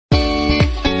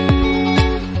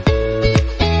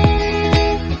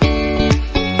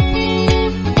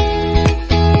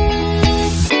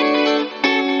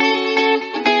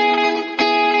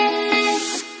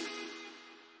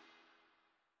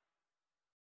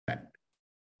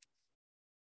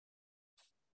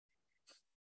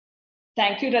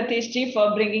Thank you, Ratish ji,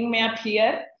 for bringing me up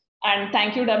here. And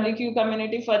thank you, WQ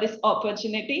community, for this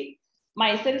opportunity.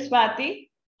 Myself, Swati,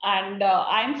 and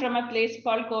I'm from a place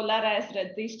called Kolar, as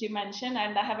Ratish ji mentioned,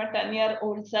 and I have a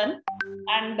 10-year-old son.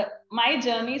 And my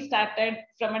journey started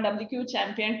from a WQ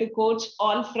champion to coach,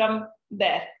 all from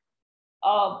there.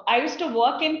 I used to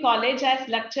work in college as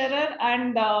lecturer,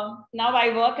 and now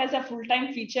I work as a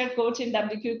full-time featured coach in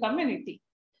WQ community.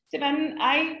 So when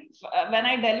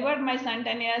I delivered my son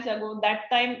 10 years ago, that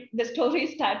time the story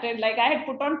started. Like, I had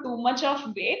put on too much of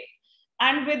weight,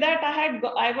 and with that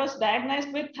I was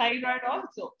diagnosed with thyroid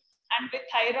also. And with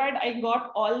thyroid, I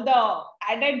got all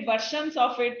the added versions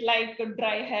of it, like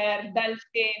dry hair, dull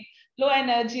skin, low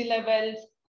energy levels,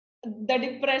 the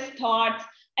depressed thoughts.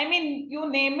 I mean, you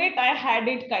name it, I had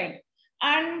it kind.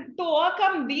 And to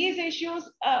overcome these issues,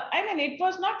 it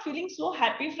was not feeling so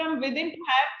happy from within to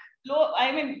have low.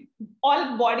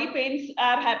 All body pains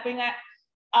are happening,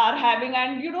 are having,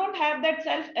 and you don't have that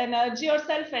self energy or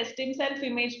self esteem, self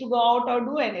image to go out or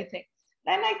do anything.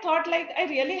 Then I thought, like, I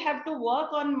really have to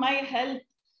work on my health.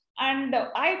 And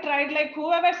I tried, like,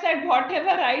 whoever said whatever,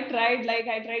 I tried. Like,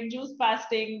 I tried juice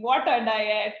fasting, water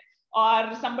diet,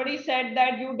 or somebody said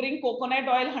that you drink coconut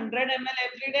oil 100 ml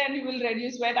every day and you will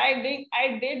reduce weight.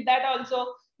 I did that also.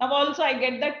 Now also I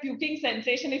get that puking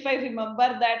sensation if I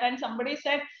remember that. And somebody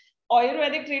said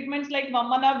Ayurvedic treatments like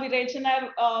Vamana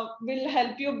Virechana will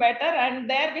help you better, and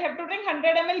there we have to drink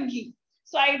 100 ml ghee.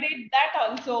 So I did that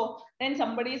also. Then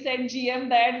somebody said GM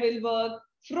diet will work,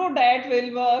 fruit diet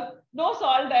will work, no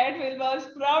salt diet will work,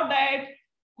 sprout diet.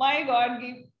 My God,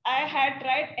 I had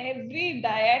tried every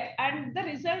diet, and the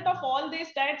result of all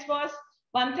these diets was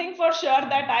one thing for sure,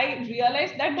 that I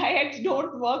realized that diets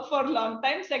don't work for a long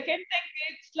time. Second thing,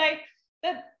 it's like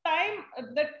the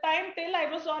time till I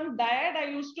was on diet, I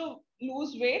used to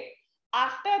lose weight.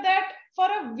 After that, for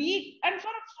a week, and for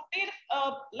a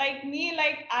foodie like me,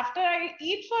 like after I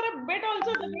eat for a bit,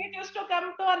 also the weight used to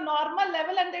come to a normal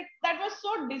level, and that was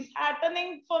so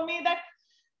disheartening for me, that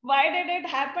why did it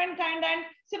happen kind. And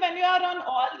see, when you are on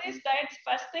all these diets,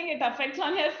 first thing, it affects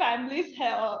on your family's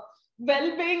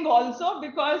well-being also,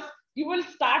 because you will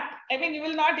start, you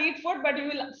will not eat food, but you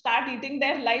will start eating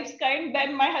their lives kind.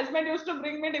 Then my husband used to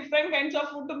bring me different kinds of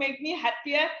food to make me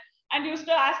happier, and used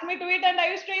to ask me to eat, and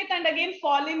I used to eat and again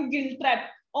fall in guilt trap.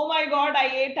 Oh my God, I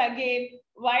ate again,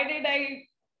 why did I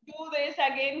do this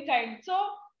again kind. So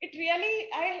it really,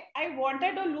 I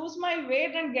wanted to lose my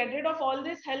weight and get rid of all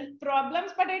these health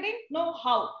problems, but I didn't know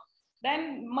how.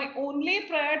 Then my only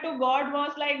prayer to God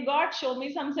was like, God, show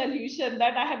me some solution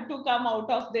that I have to come out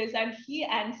of this. And he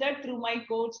answered through my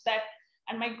coach that,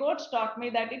 and my coach taught me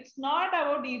that it's not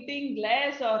about eating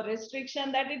less or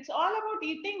restriction, that it's all about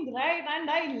eating right. And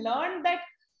I learned that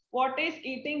what is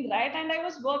eating right. And I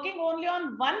was working only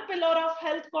on one pillar of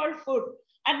health called food,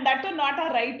 and that too not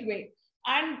a right way.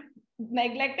 And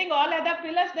neglecting all other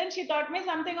pillars, then she taught me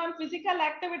something on physical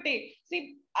activity.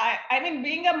 See,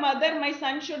 being a mother, my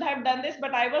son should have done this,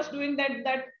 but I was doing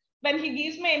that when he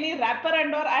gives me any wrapper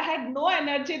and or, I had no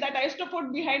energy, that I used to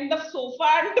put behind the sofa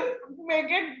and make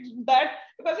it that,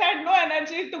 because I had no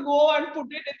energy to go and put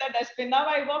it in the dustbin. Now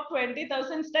I walk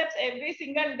 20,000 steps every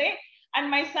single day,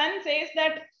 and my son says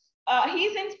that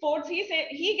he's in sports.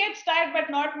 He gets tired, but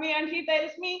not me, and he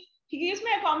tells me, he gives me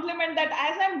a compliment that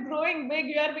as I'm growing big,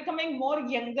 you are becoming more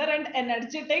younger and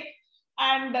energetic.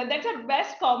 And that's a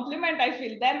best compliment, I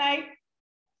feel. Then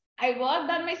I worked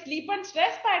on my sleep and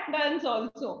stress patterns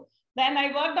also. Then I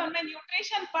worked on my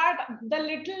nutrition part. The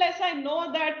little less I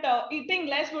know that eating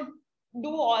less would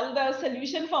do all the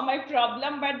solution for my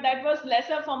problem, but that was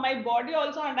lesser for my body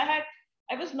also. And I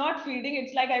was not feeding.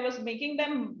 It's like I was making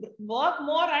them work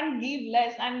more and give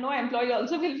less. And no employee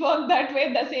also will work that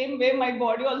way, the same way my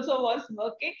body also was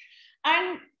working.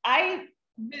 And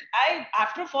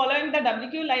after following the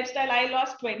WQ lifestyle, I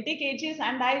lost 20 kgs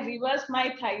and I reversed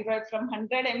my thyroid from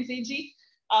 100 mcg.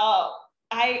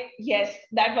 Yes,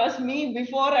 that was me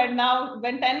before and now,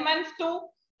 when 10 months to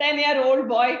 10-year-old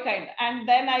boy kind. And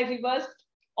then I reversed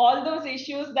all those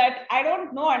issues that I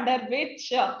don't know under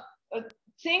which,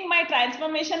 seeing my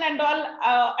transformation and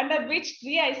all, under which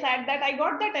tree I sat, that I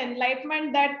got that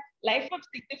enlightenment that life of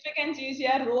significance is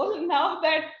your role. Now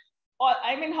that,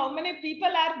 how many people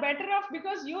are better off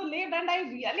because you lived, and I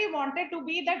really wanted to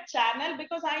be that channel,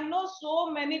 because I know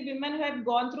so many women who have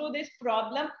gone through this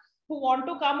problem, who want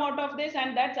to come out of this,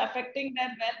 and that's affecting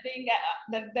their well-being,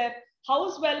 their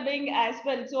house well-being as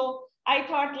well. So I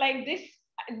thought, like,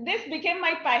 this became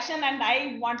my passion, and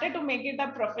I wanted to make it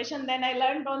a profession. Then I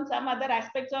learned on some other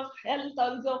aspects of health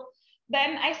also.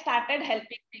 Then I started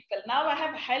helping people. Now I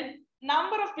have helped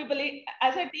number of people.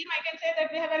 As a team, I can say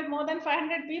that we have helped more than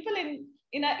 500 people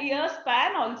in a year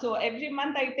span also. Every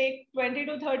month I take 20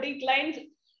 to 30 clients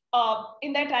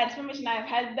in their transformation. I've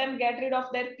helped them get rid of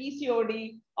their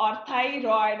PCOD or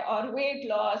thyroid or weight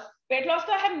loss. Weight loss,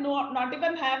 I have not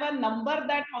even have a number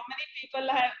that how many people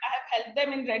I have helped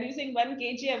them in reducing 1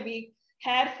 kg a week,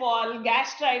 hair fall,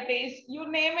 gastritis,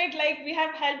 you name it. Like we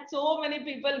have helped so many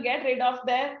people get rid of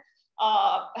their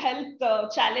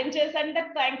health challenges. And the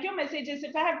thank you messages,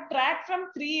 if I have tracked from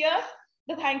 3 years,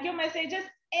 the thank you messages,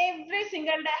 every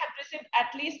single day I have received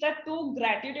at least 2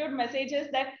 gratitude messages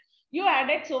that you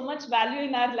added so much value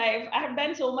in our life. I have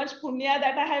done so much punya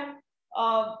that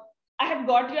uh, I have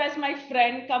got you as my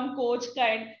friend, come coach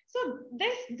kind. So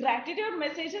this gratitude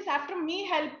messages after me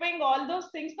helping all those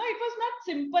things. No, it was not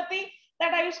sympathy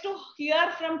that I used to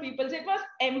hear from people. It was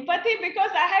empathy because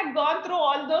I had gone through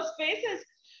all those phases.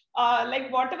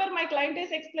 Like whatever my client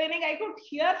is explaining, I could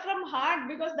hear from heart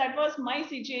because that was my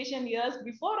situation years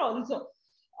before also.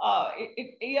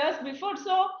 Years before.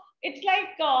 So it's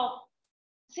like,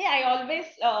 see, I always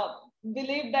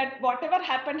believe that whatever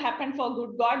happened for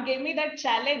good. God gave me that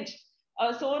challenge.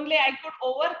 So only I could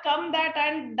overcome that,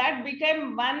 and that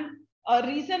became one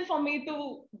reason for me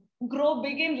to grow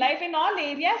big in life in all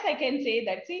areas. I can say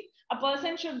that. See, a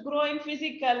person should grow in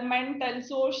physical, mental,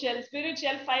 social,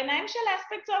 spiritual, financial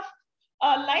aspects of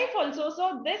life also.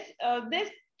 So this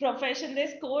profession,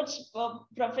 this coach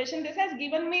profession, this has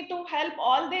given me to help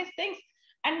all these things.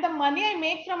 And the money I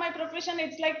make from my profession,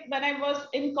 it's like when I was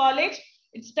in college,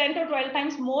 it's 10 to 12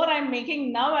 times more I'm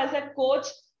making now as a coach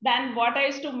than what I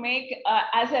used to make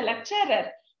as a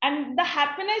lecturer. And the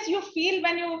happiness you feel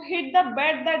when you hit the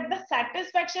bed, that the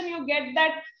satisfaction you get,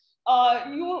 that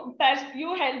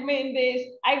you helped me in this.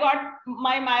 I got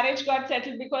my marriage got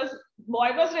settled because boy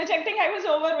was rejecting, I was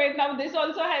overweight. Now this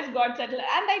also has got settled.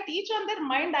 And I teach on their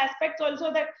mind aspects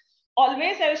also, that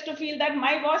always I used to feel that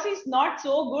my boss is not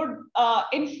so good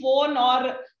in phone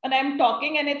or when I'm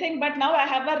talking anything. But now I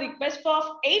have a request of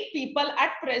 8 people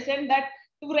at present that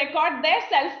to record their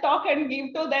self-talk and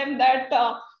give to them that.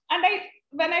 And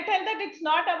when I tell that it's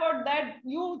not about that,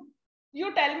 you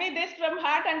tell me this from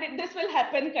heart and this will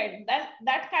happen kind.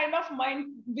 That kind of mind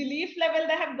belief level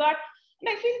they have got. And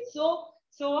I feel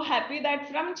so happy that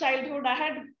from childhood I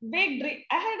had I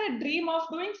had a dream of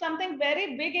doing something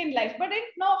very big in life, but I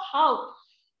didn't know how.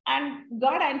 And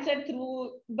God answered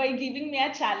through by giving me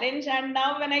a challenge. And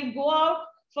now when I go out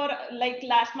for, like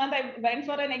last month, I went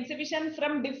for an exhibition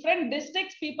from different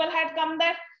districts. People had come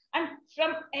there, and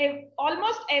from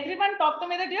almost everyone talked to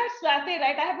me that you're Swati,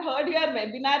 right? I have heard your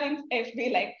webinar in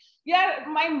FB. Like, yeah,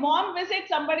 my mom visits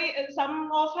some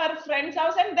of her friends'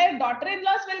 house, and their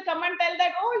daughter-in-laws will come and tell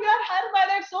that, oh, you're her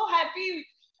mother, so happy.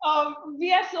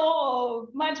 We are so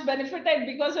much benefited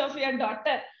because of your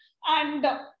daughter. And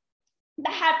the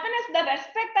happiness, the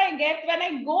respect I get when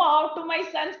I go out to my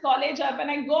son's college, or when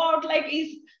I go out, like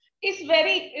is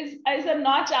a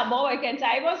notch above, I can say.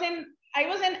 I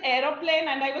was in aeroplane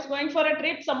and I was going for a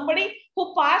trip. Somebody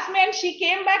who passed me and she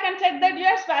came back and said that you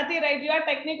are Swati, right? Your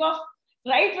technique of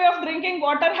right way of drinking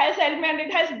water has helped me and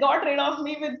it has got rid of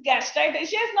me with gastritis.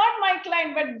 She is not my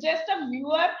client, but just a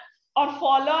viewer or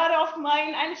follower of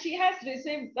mine, and she has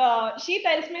received. She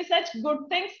tells me such good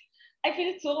things. I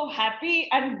feel so happy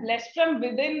and blessed from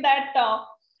within that.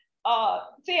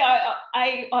 See,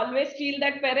 I always feel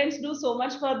that parents do so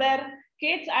much for their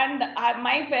kids, and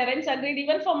my parents agreed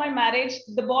even for my marriage,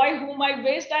 the boy whom I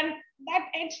wished, and that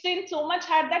etched in so much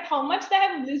heart that how much they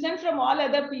have listened from all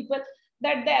other people,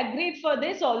 that they agreed for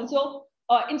this also,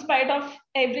 in spite of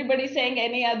everybody saying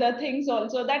any other things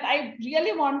also, that I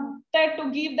really wanted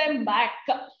to give them back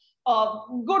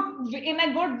good in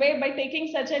a good way by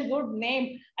taking such a good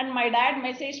name. And my dad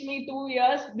messaged me 2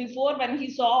 years before when he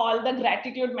saw all the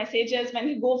gratitude messages, when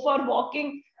he go for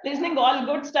walking, listening all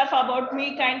good stuff about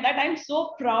me, kind, that I'm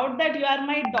so proud that you are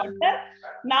my daughter.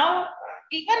 Now,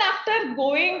 even after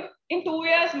going in 2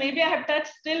 years, maybe I have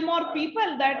touched still more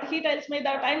people, that he tells me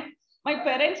that my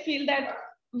parents feel that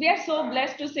we are so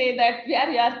blessed to say that we are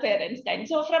your parents kind.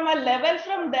 So from a level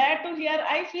from there to here,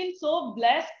 I feel so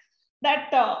blessed that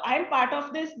I'm part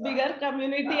of this bigger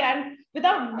community. And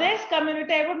without this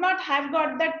community, I would not have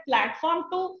got that platform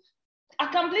to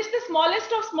accomplish the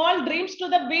smallest of small dreams to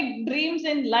the big dreams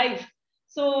in life.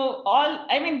 So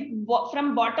I mean,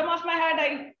 from bottom of my heart,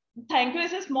 I thank you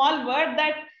is a small word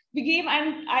that we give.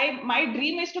 And my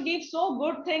dream is to give so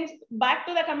good things back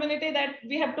to the community, that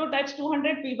we have to touch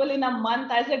 200 people in a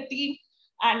month as a team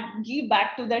and give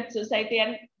back to that society.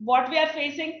 And what we are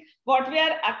facing, what we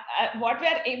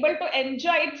are able to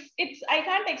enjoy, it's I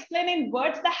can't explain in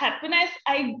words the happiness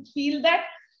I feel, that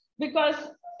because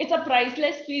it's a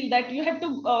priceless field that you have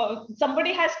to,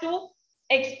 somebody has to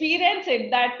experience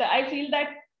it. That I feel that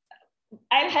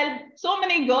I'll help so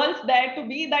many girls there to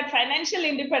be that financial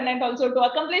independent also, to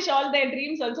accomplish all their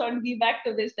dreams also, and give back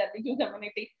to this WQ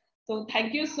community. So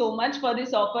thank you so much for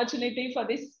this opportunity,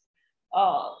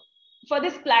 uh, for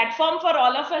this platform for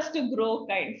all of us to grow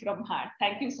kind from heart.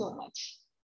 Thank you so much.